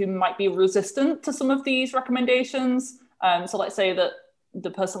partners who might be resistant to some of these recommendations. So let's say that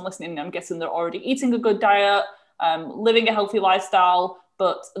the person listening, I'm guessing they're already eating a good diet, living a healthy lifestyle,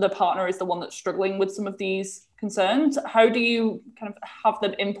 but the partner is the one that's struggling with some of these concerns. How do you kind of have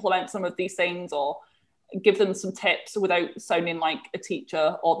them implement some of these things, or give them some tips without sounding like a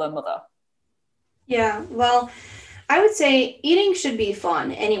teacher or their mother? Yeah, well, I would say eating should be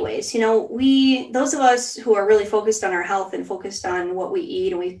fun anyways. Those of us who are really focused on our health and focused on what we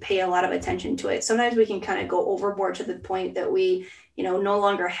eat, and we pay a lot of attention to it, sometimes we can kind of go overboard to the point that we, no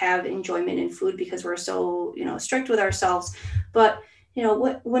longer have enjoyment in food because we're so, strict with ourselves. But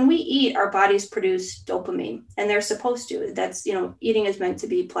when we eat, our bodies produce dopamine, and they're supposed to. That's, eating is meant to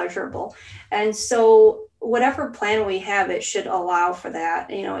be pleasurable. And so whatever plan we have, it should allow for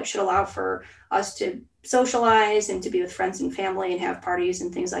that. It should allow for us to socialize and to be with friends and family and have parties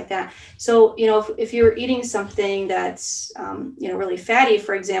and things like that. So, if you're eating something that's, really fatty,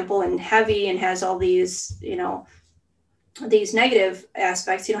 for example, and heavy and has all these, these negative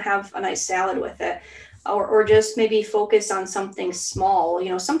aspects, have a nice salad with it. Or just maybe focus on something small.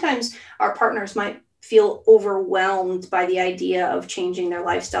 Sometimes our partners might feel overwhelmed by the idea of changing their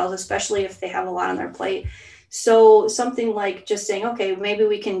lifestyles, especially if they have a lot on their plate. So something like just saying, okay, maybe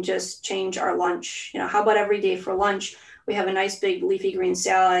we can just change our lunch. How about every day for lunch, we have a nice big leafy green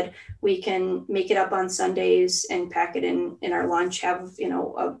salad. We can make it up on Sundays and pack it in our lunch, have,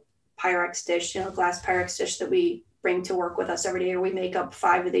 a Pyrex dish, glass Pyrex dish that we bring to work with us every day, or we make up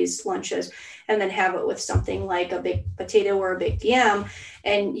 5 of these lunches and then have it with something like a baked potato or a baked yam,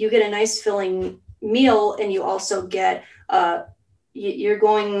 and you get a nice filling meal. And you also get you're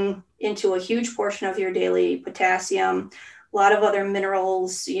going into a huge portion of your daily potassium, a lot of other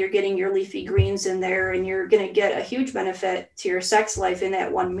minerals. You're getting your leafy greens in there, and you're going to get a huge benefit to your sex life in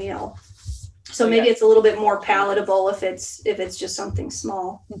that one meal. So maybe it's a little bit more palatable if it's just something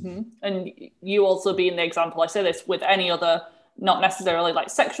small. Mm-hmm. And you also being the example, I say this with any other, not necessarily like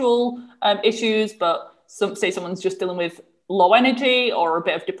sexual issues, but say someone's just dealing with low energy or a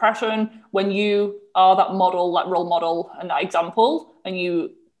bit of depression. When you are that model, that role model and that example, and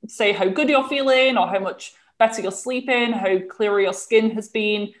you say how good you're feeling or how much better you're sleeping, how clearer your skin has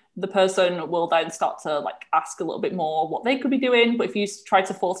been, the person will then start to ask a little bit more what they could be doing. But if you try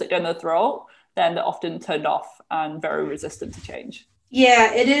to force it down their throat, then they're often turned off and very resistant to change.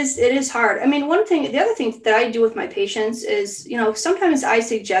 Yeah, it is hard. I mean, the other thing that I do with my patients is, sometimes I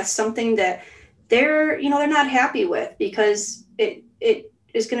suggest something that they're not happy with because it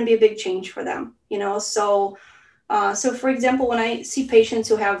is going to be a big change for them, So for example, when I see patients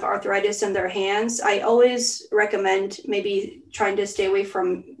who have arthritis in their hands, I always recommend maybe trying to stay away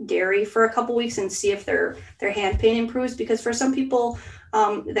from dairy for a couple weeks and see if their hand pain improves, because for some people,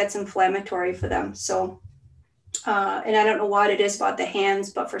 that's inflammatory for them. So, and I don't know what it is about the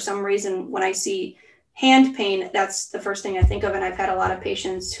hands, but for some reason, when I see hand pain, that's the first thing I think of. And I've had a lot of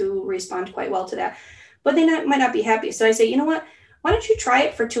patients who respond quite well to that, but they might not be happy. So I say, what, why don't you try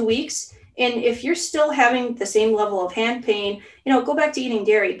it for 2 weeks? And if you're still having the same level of hand pain, go back to eating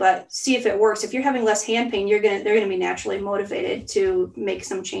dairy, but see if it works. If you're having less hand pain, they're going to be naturally motivated to make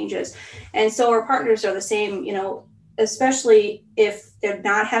some changes. And so our partners are the same, especially if they're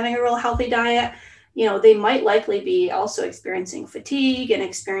not having a real healthy diet, they might likely be also experiencing fatigue and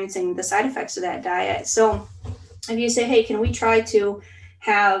experiencing the side effects of that diet. So if you say, hey, can we try to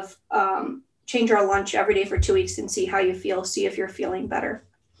have change our lunch every day for 2 weeks and see how you feel, see if you're feeling better.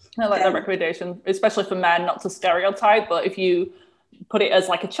 I like that recommendation, especially for men, not to stereotype, but if you put it as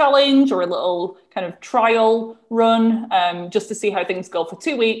like a challenge or a little kind of trial run, just to see how things go for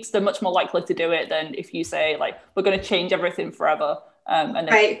 2 weeks, they're much more likely to do it than if you say we're going to change everything forever. And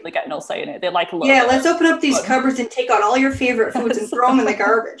they get no say in it. They like a little bit. Let's open up these cupboards and take out all your favorite foods and throw them in the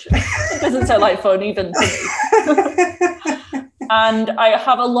garbage. It doesn't sound like fun even to me. And I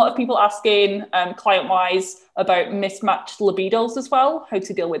have a lot of people asking client-wise about mismatched libidos as well, how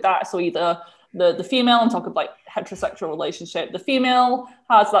to deal with that. So either the female, and talk of like heterosexual relationship, the female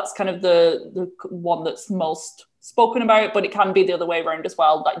that's kind of the one that's most spoken about, but it can be the other way around as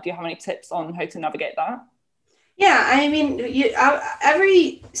well. Like, do you have any tips on how to navigate that? Yeah, I mean,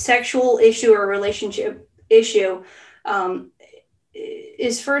 every sexual issue or relationship issue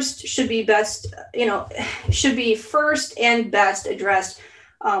should be first and best addressed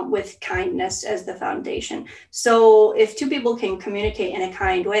with kindness as the foundation. So if two people can communicate in a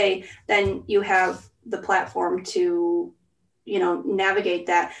kind way, then you have the platform to, navigate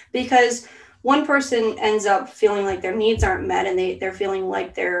that, because one person ends up feeling like their needs aren't met, and they're feeling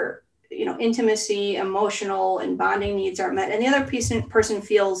like their intimacy, emotional, and bonding needs aren't met, and the other person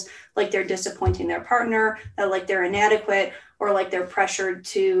feels like they're disappointing their partner, that like they're inadequate, or like they're pressured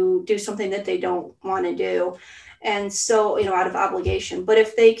to do something that they don't want to do, and so out of obligation. But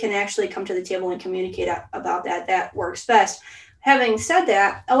if they can actually come to the table and communicate about that, that works best. Having said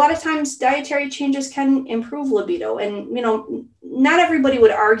that, a lot of times dietary changes can improve libido, and not everybody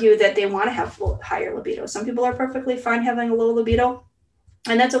would argue that they want to have higher libido. Some people are perfectly fine having a low libido,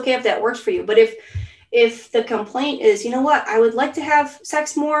 and that's okay if that works for you. But if the complaint is, I would like to have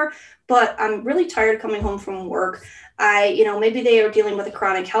sex more, but I'm really tired coming home from work. Maybe they are dealing with a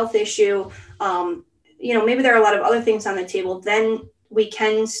chronic health issue. Maybe there are a lot of other things on the table. Then we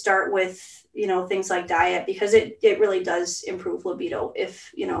can start with, things like diet, because it really does improve libido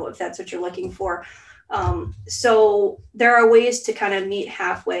if that's what you're looking for. So there are ways to kind of meet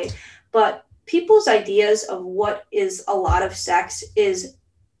halfway, but people's ideas of what is a lot of sex is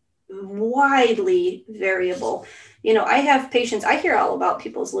widely variable. I have patients, I hear all about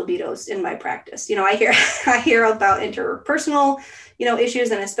people's libidos in my practice. I hear about interpersonal,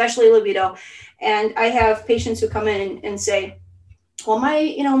 issues, and especially libido. And I have patients who come in and say, well,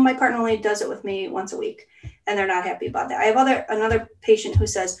 my partner only does it with me once a week, and they're not happy about that. I have another patient who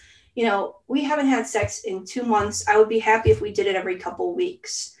says, we haven't had sex in 2 months. I would be happy if we did it every couple of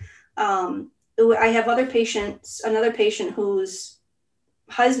weeks. I have another patient whose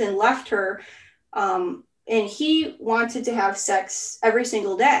husband left her, and he wanted to have sex every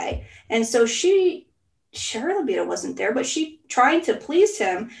single day. And so her libido wasn't there, but she tried to please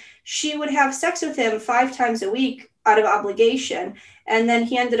him. She would have sex with him 5 times a week out of obligation. And then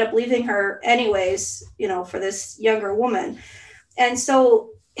he ended up leaving her anyways, for this younger woman. And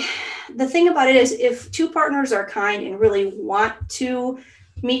so the thing about it is, if two partners are kind and really want to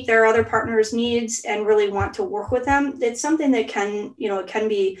meet their other partner's needs and really want to work with them, it's something that can, it can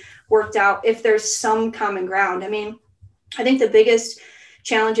be worked out if there's some common ground. I mean, I think the biggest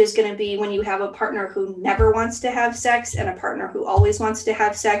challenge is going to be when you have a partner who never wants to have sex and a partner who always wants to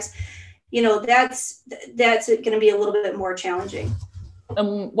have sex. That's going to be a little bit more challenging.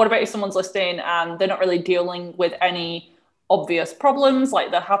 What about if someone's listening and they're not really dealing with any obvious problems,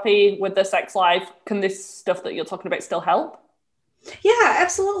 like they're happy with their sex life? Can this stuff that you're talking about still help? Yeah,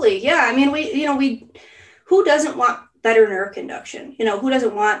 absolutely. Yeah. I mean, who doesn't want better nerve conduction? Who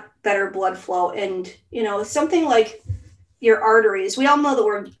doesn't want better blood flow? And, something like your arteries, we all know that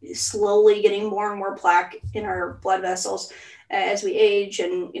we're slowly getting more and more plaque in our blood vessels as we age,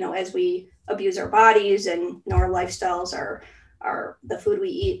 and, as we abuse our bodies, and, our lifestyles, are the food we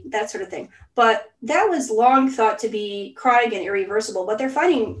eat, that sort of thing. But that was long thought to be chronic and irreversible, but they're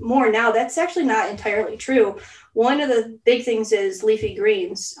finding more now that's actually not entirely true. One of the big things is leafy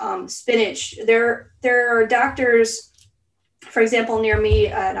greens, spinach. There are doctors, for example, near me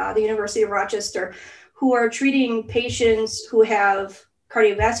at the University of Rochester, who are treating patients who have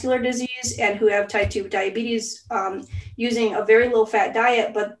cardiovascular disease and who have type 2 diabetes using a very low fat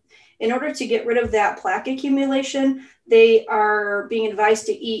diet. But in order to get rid of that plaque accumulation, they are being advised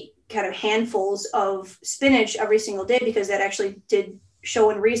to eat kind of handfuls of spinach every single day, because that actually did show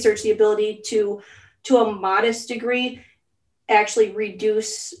in research the ability to a modest degree, actually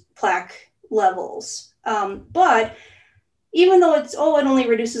reduce plaque levels. But even though it only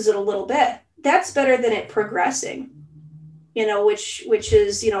reduces it a little bit, that's better than it progressing, which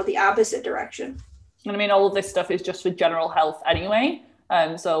is, the opposite direction. And I mean, all of this stuff is just for general health anyway.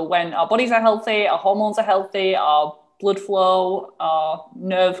 So when our bodies are healthy, our hormones are healthy, our blood flow, our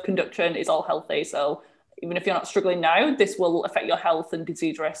nerve conduction is all healthy. So even if you're not struggling now, this will affect your health and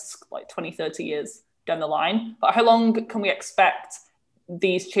disease risk like 20, 30 years down the line. But how long can we expect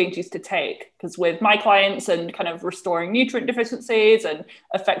these changes to take? Because with my clients and kind of restoring nutrient deficiencies and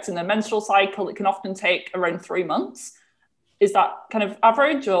affecting their menstrual cycle, it can often take around 3 months. Is that kind of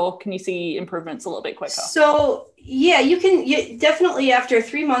average, or can you see improvements a little bit quicker? So yeah, you definitely after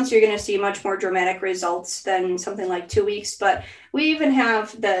 3 months, you're going to see much more dramatic results than something like 2 weeks. But we even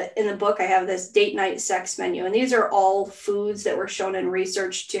have in the book, I have this date night sex menu. And these are all foods that were shown in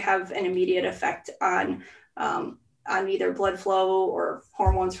research to have an immediate effect on either blood flow or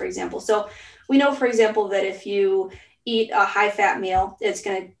hormones, for example. So we know, for example, that if you eat a high fat meal, it's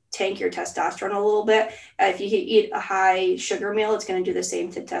going to tank your testosterone a little bit. If you eat a high sugar meal, it's going to do the same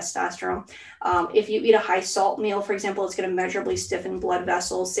to testosterone. If you eat a high salt meal, for example, it's going to measurably stiffen blood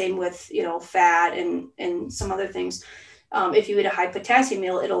vessels. Same with, fat and some other things. If you eat a high potassium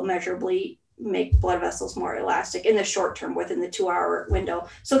meal, it'll measurably make blood vessels more elastic in the short term within the 2-hour window.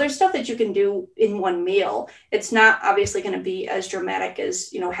 So there's stuff that you can do in one meal. It's not obviously going to be as dramatic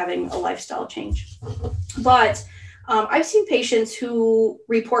as, having a lifestyle change. But I've seen patients who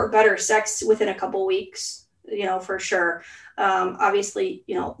report better sex within a couple weeks, for sure. Obviously,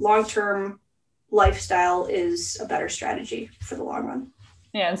 long-term lifestyle is a better strategy for the long run.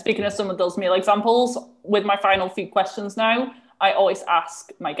 Yeah, and speaking of some of those meal examples, with my final few questions now, I always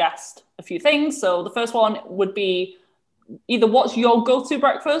ask my guest a few things. So the first one would be either what's your go-to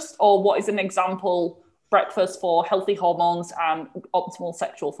breakfast, or what is an example breakfast for healthy hormones and optimal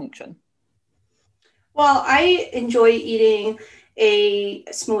sexual function? Well, I enjoy eating a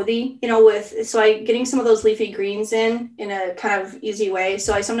smoothie, getting some of those leafy greens in a kind of easy way.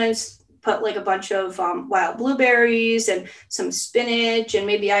 So I sometimes put like a bunch of wild blueberries and some spinach, and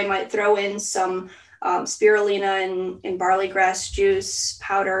maybe I might throw in some spirulina and barley grass juice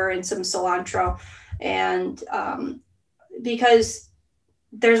powder and some cilantro. And because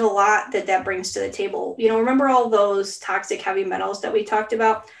there's a lot that brings to the table. Remember all those toxic heavy metals that we talked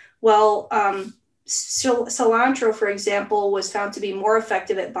about? Well, cilantro, for example, was found to be more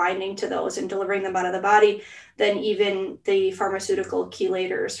effective at binding to those and delivering them out of the body than even the pharmaceutical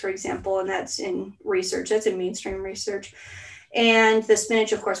chelators, for example. And that's in research. That's in mainstream research. And the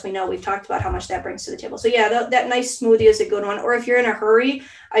spinach, of course, we know we've talked about how much that brings to the table. So yeah, that nice smoothie is a good one. Or if you're in a hurry,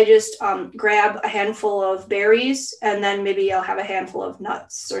 I just grab a handful of berries, and then maybe I'll have a handful of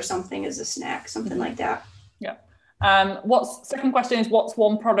nuts or something as a snack, something like that. Yeah. Second question is, what's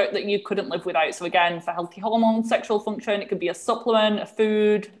one product that you couldn't live without? So again, for healthy hormones, sexual function, it could be a supplement, a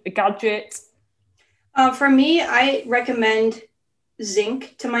food, a gadget. For me, I recommend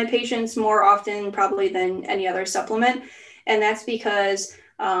zinc to my patients more often probably than any other supplement. And that's because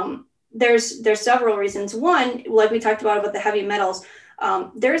there's several reasons. One, like we talked about the heavy metals,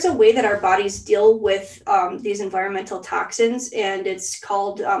 there's a way that our bodies deal with these environmental toxins, and it's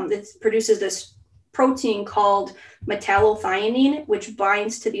called, it produces this protein called metallothionein, which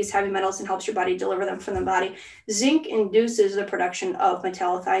binds to these heavy metals and helps your body deliver them from the body. Zinc induces the production of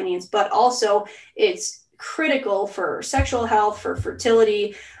metallothioneins, but also it's critical for sexual health, for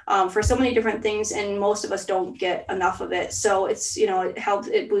fertility, for so many different things, and most of us don't get enough of it. So it's,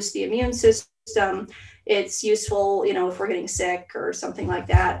 it boosts the immune system. It's useful, if we're getting sick or something like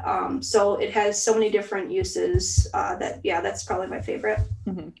that. So it has so many different uses that's probably my favorite.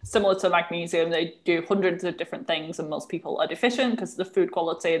 Mm-hmm. Similar to magnesium, they do hundreds of different things, and most people are deficient because the food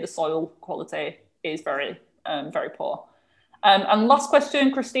quality, the soil quality is very, very poor. And last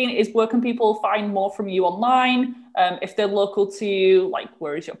question, Christine, is where can people find more from you online? If they're local to you, like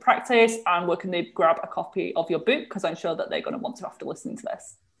where is your practice, and where can they grab a copy of your book? Because I'm sure that they're going to want to after listening to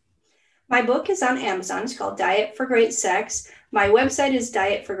this. My book is on Amazon. It's called Diet for Great Sex. My website is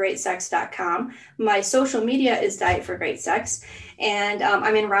dietforgreatsex.com. My social media is Diet for Great Sex. And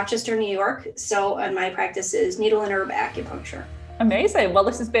I'm in Rochester, New York. And my practice is needle and herb acupuncture. Amazing. Well,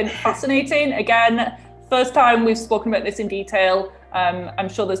 this has been fascinating. Again, first time we've spoken about this in detail. I'm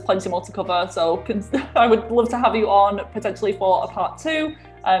sure there's plenty more to cover. So I would love to have you on potentially for a part 2,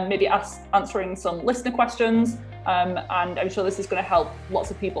 maybe answering some listener questions. And I'm sure this is going to help lots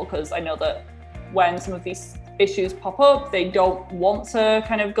of people, because I know that when some of these issues pop up, they don't want to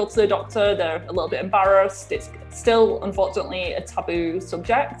kind of go to the doctor. They're a little bit embarrassed. It's still, unfortunately, a taboo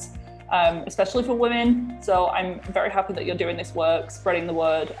subject, especially for women. So I'm very happy that you're doing this work, spreading the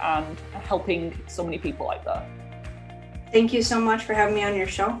word and helping so many people out there. Thank you so much for having me on your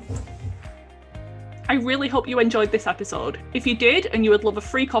show. I really hope you enjoyed this episode. If you did, and you would love a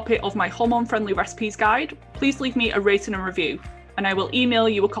free copy of my hormone-friendly recipes guide, please leave me a rating and review, and I will email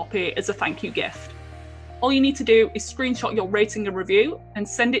you a copy as a thank you gift. All you need to do is screenshot your rating and review and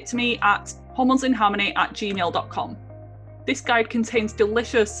send it to me at hormonesinharmony@gmail.com. This guide contains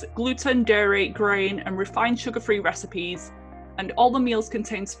delicious gluten, dairy, grain, and refined sugar-free recipes, and all the meals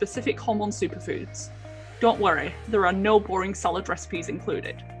contain specific hormone superfoods. Don't worry, there are no boring salad recipes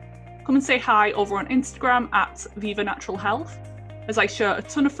included. Come and say hi over on Instagram at Viva Natural Health, as I share a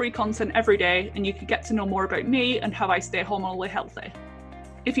ton of free content every day and you can get to know more about me and how I stay hormonally healthy.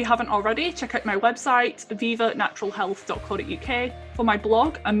 If you haven't already, check out my website, vivanaturalhealth.co.uk, for my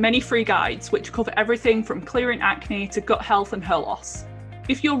blog and many free guides which cover everything from clearing acne to gut health and hair loss.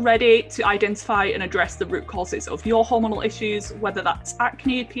 If you're ready to identify and address the root causes of your hormonal issues, whether that's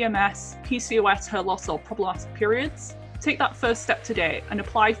acne, PMS, PCOS, hair loss, or problematic periods, take that first step today and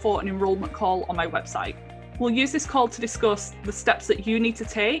apply for an enrolment call on my website. We'll use this call to discuss the steps that you need to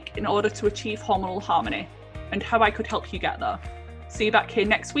take in order to achieve hormonal harmony and how I could help you get there. See you back here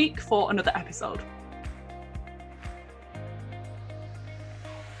next week for another episode.